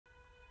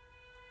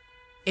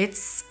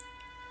It's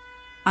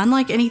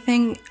unlike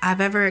anything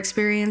I've ever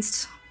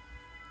experienced.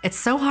 It's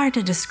so hard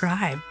to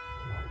describe.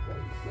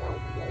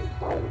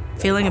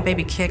 Feeling a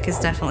baby kick is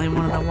definitely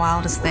one of the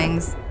wildest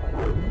things.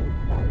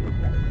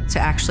 To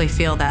actually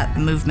feel that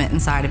movement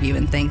inside of you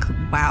and think,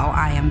 wow,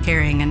 I am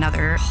carrying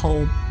another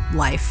whole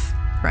life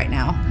right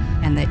now,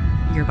 and that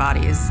your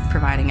body is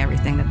providing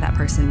everything that that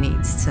person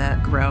needs to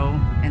grow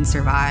and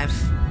survive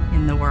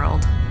in the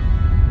world.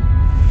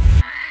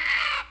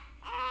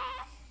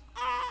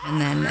 And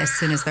then as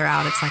soon as they're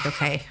out, it's like,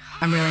 okay,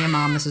 I'm really a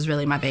mom, this is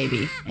really my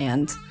baby,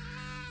 and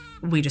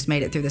we just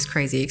made it through this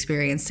crazy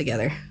experience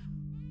together.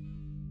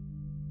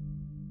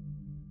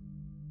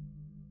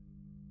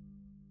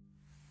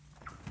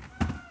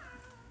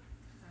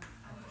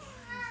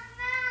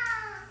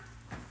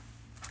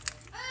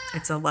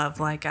 It's a love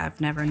like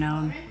I've never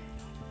known.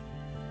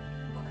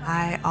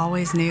 I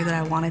always knew that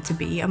I wanted to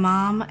be a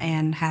mom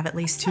and have at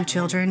least 2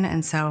 children,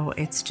 and so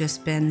it's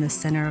just been the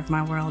center of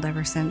my world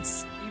ever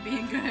since. You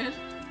being good?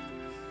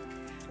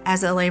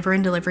 As a labor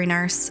and delivery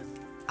nurse,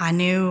 I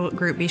knew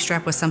Group B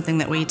strep was something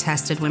that we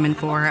tested women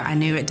for. I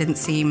knew it didn't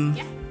seem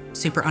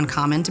super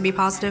uncommon to be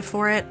positive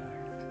for it,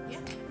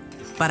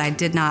 but I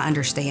did not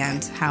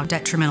understand how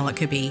detrimental it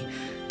could be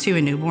to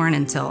a newborn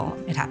until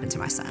it happened to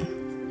my son.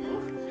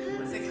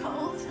 Was it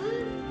cold?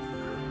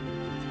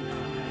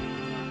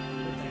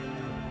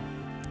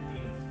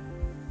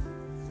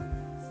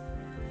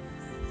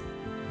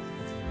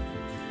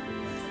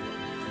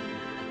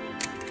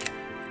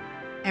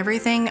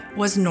 Everything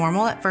was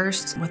normal at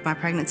first with my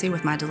pregnancy,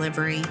 with my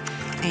delivery,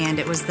 and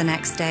it was the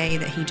next day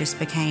that he just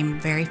became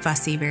very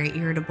fussy, very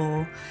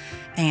irritable,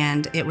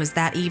 and it was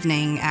that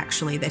evening,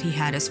 actually, that he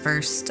had his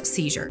first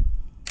seizure.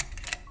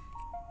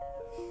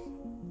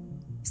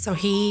 So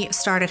he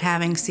started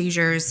having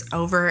seizures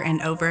over and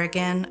over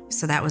again,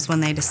 so that was when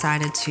they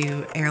decided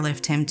to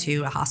airlift him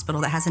to a hospital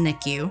that has a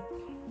NICU,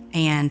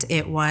 and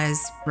it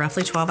was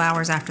roughly 12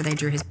 hours after they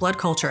drew his blood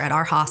culture at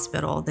our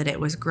hospital that it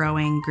was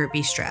growing Group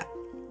B strep.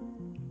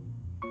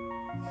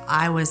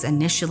 I was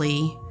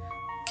initially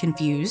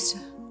confused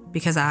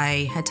because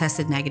I had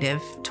tested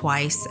negative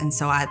twice, and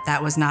so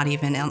that was not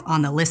even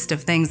on the list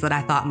of things that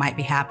I thought might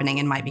be happening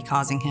and might be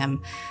causing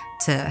him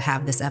to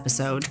have this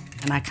episode.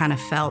 And I kind of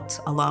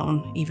felt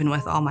alone, even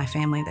with all my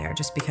family there,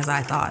 just because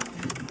I thought,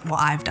 well,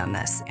 I've done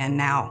this, and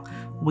now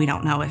we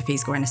don't know if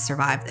he's going to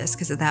survive this,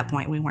 because at that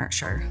point we weren't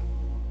sure.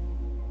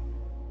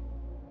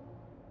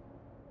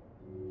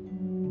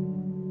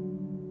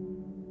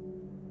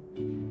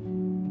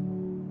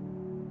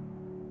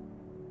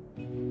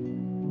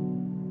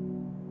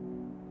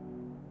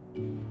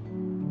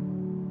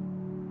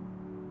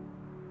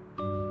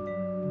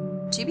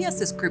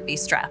 GBS is Group B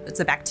strep. It's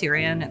a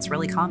bacteria and it's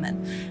really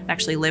common. It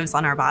actually lives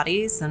on our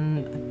bodies,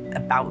 and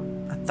about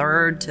a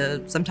third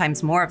to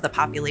sometimes more of the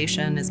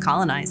population is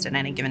colonized at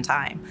any given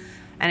time.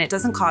 And it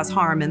doesn't cause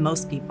harm in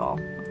most people.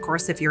 Of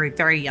course, if you're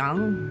very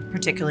young,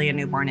 particularly a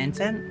newborn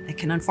infant, it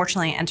can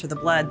unfortunately enter the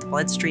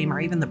bloodstream, or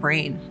even the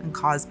brain and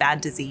cause bad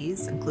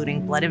disease,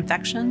 including blood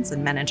infections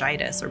and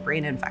meningitis or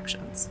brain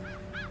infections.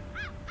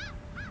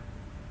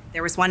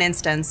 There was one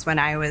instance when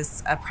I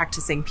was a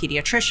practicing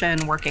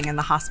pediatrician working in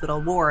the hospital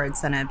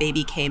wards, and a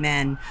baby came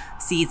in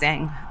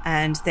seizing,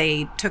 and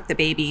they took the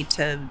baby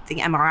to the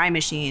MRI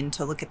machine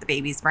to look at the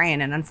baby's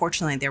brain, and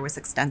unfortunately there was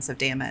extensive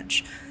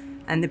damage.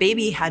 And the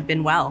baby had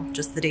been well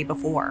just the day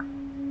before.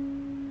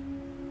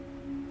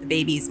 The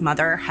baby's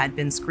mother had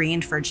been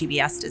screened for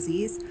GBS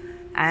disease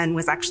and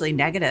was actually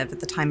negative at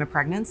the time of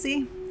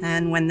pregnancy.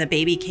 And when the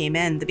baby came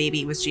in, the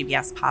baby was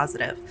GBS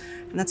positive.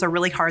 And that's a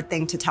really hard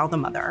thing to tell the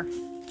mother.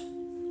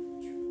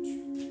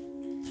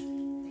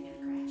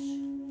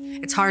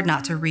 It's hard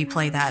not to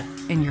replay that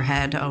in your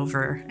head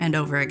over and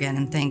over again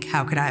and think,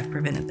 how could I have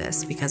prevented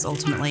this? Because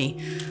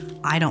ultimately,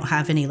 I don't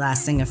have any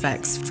lasting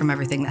effects from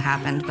everything that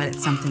happened, but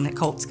it's something that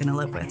Colt's gonna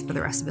live with for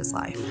the rest of his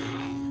life.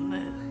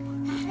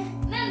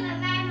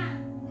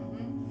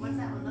 What's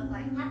that one look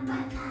like?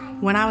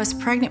 When I was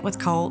pregnant with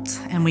Colt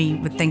and we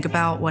would think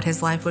about what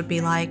his life would be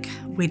like,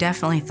 we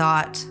definitely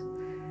thought,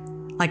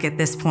 like at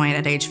this point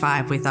at age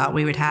 5, we thought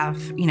we would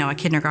have, a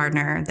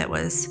kindergartner that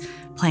was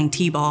playing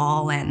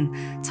t-ball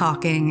and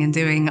talking and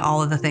doing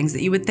all of the things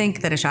that you would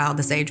think that a child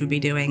this age would be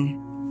doing.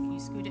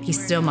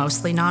 He's still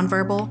mostly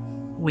nonverbal.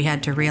 We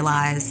had to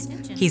realize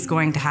he's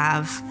going to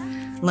have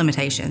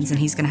limitations, and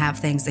he's going to have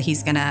things that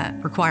he's going to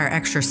require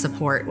extra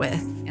support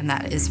with, and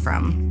that is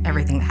from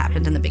everything that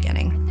happened in the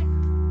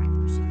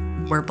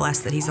beginning. We're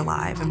blessed that he's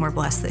alive, and we're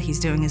blessed that he's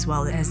doing as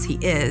well as he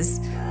is.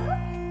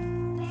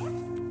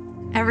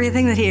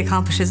 Everything that he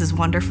accomplishes is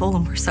wonderful,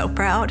 and we're so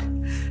proud,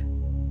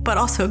 but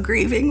also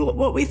grieving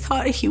what we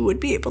thought he would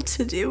be able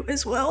to do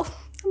as well.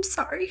 I'm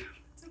sorry.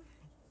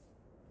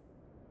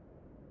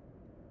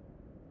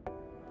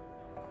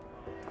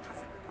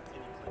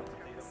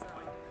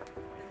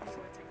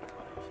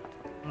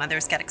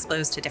 Mothers get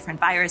exposed to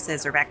different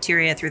viruses or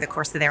bacteria through the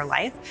course of their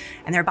life,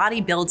 and their body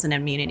builds an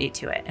immunity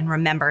to it and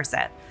remembers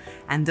it.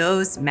 And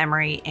those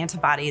memory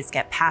antibodies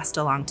get passed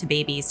along to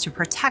babies to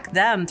protect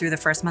them through the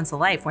first months of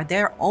life, where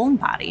their own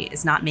body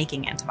is not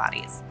making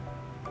antibodies.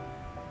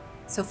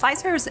 So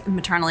Pfizer's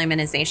maternal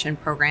immunization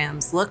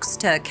programs looks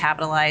to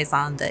capitalize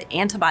on the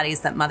antibodies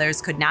that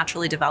mothers could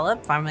naturally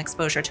develop from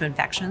exposure to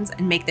infections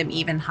and make them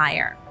even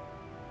higher.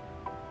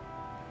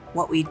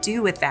 What we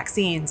do with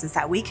vaccines is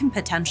that we can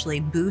potentially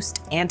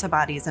boost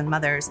antibodies in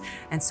mothers.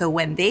 And so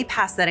when they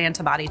pass that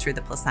antibody through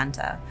the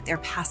placenta, they're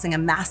passing a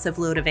massive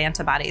load of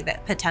antibody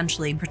that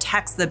potentially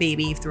protects the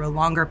baby through a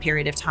longer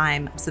period of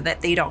time so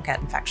that they don't get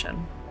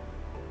infection.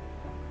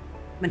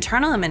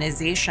 Maternal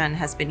immunization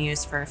has been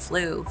used for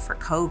flu, for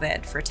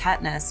COVID, for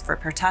tetanus, for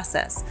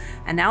pertussis,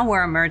 and now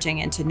we're emerging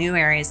into new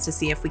areas to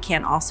see if we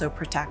can also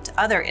protect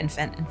other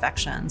infant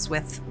infections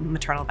with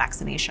maternal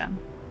vaccination.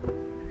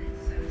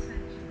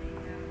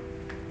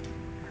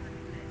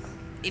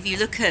 If you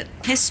look at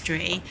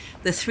history,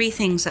 the three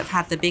things that have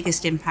had the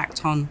biggest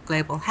impact on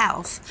global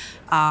health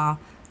are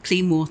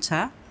clean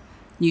water,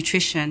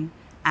 nutrition,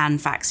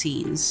 and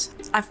vaccines.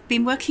 I've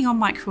been working on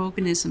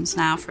microorganisms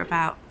now for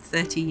about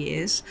 30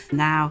 years.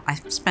 Now I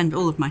spend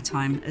all of my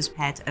time as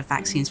head of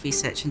vaccines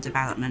research and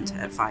development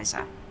at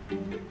Pfizer.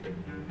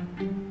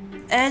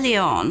 Early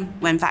on,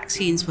 when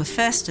vaccines were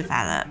first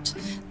developed,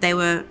 they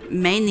were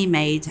mainly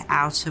made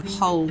out of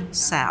whole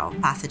cell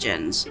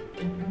pathogens.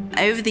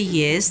 Over the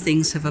years,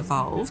 things have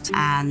evolved,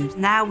 and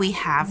now we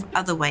have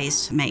other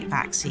ways to make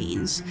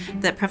vaccines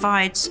that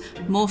provides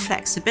more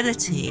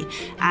flexibility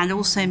and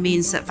also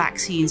means that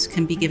vaccines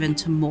can be given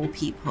to more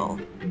people.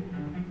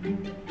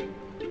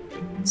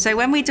 So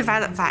when we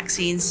develop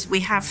vaccines, we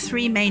have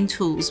three main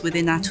tools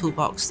within our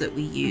toolbox that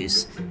we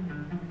use.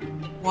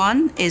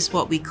 One is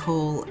what we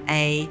call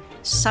a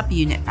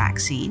subunit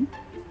vaccine.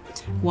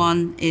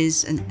 One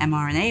is an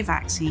mRNA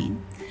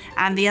vaccine,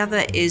 and the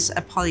other is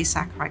a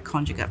polysaccharide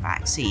conjugate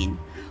vaccine.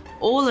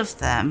 All of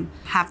them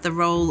have the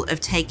role of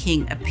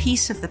taking a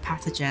piece of the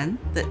pathogen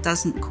that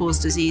doesn't cause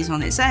disease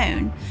on its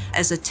own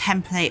as a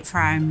template for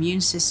our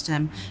immune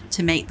system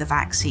to make the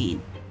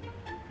vaccine.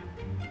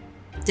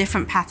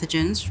 Different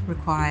pathogens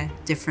require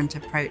different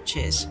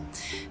approaches.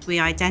 We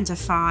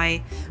identify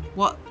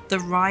what the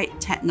right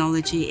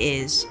technology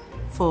is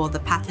for the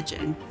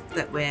pathogen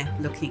that we're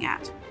looking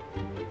at.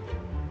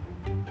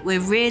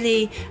 We're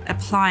really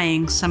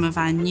applying some of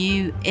our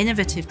new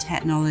innovative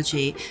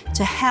technology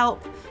to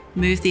help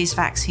move these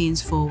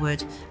vaccines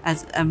forward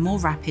at a more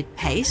rapid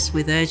pace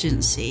with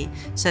urgency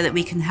so that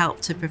we can help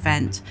to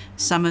prevent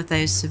some of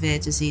those severe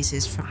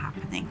diseases from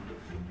happening.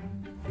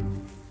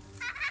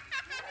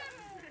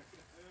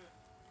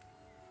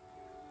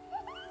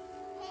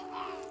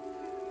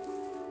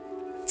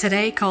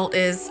 Today, Colt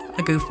is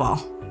a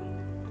goofball.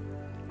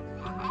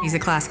 He's a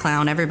class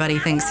clown. Everybody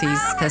thinks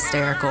he's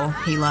hysterical.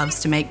 He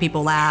loves to make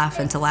people laugh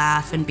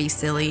and be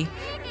silly.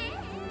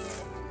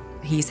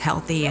 He's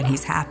healthy and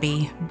he's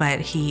happy,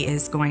 but he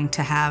is going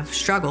to have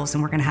struggles,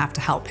 and we're going to have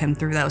to help him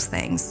through those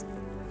things.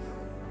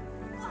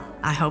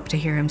 I hope to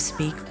hear him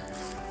speak.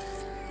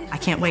 I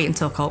can't wait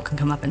until Colt can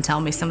come up and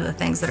tell me some of the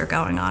things that are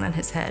going on in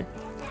his head.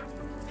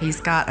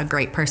 He's got a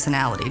great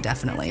personality,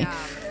 definitely.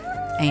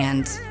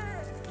 And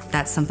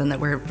that's something that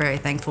we're very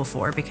thankful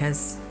for,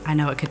 because I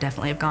know it could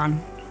definitely have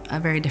gone a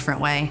very different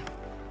way.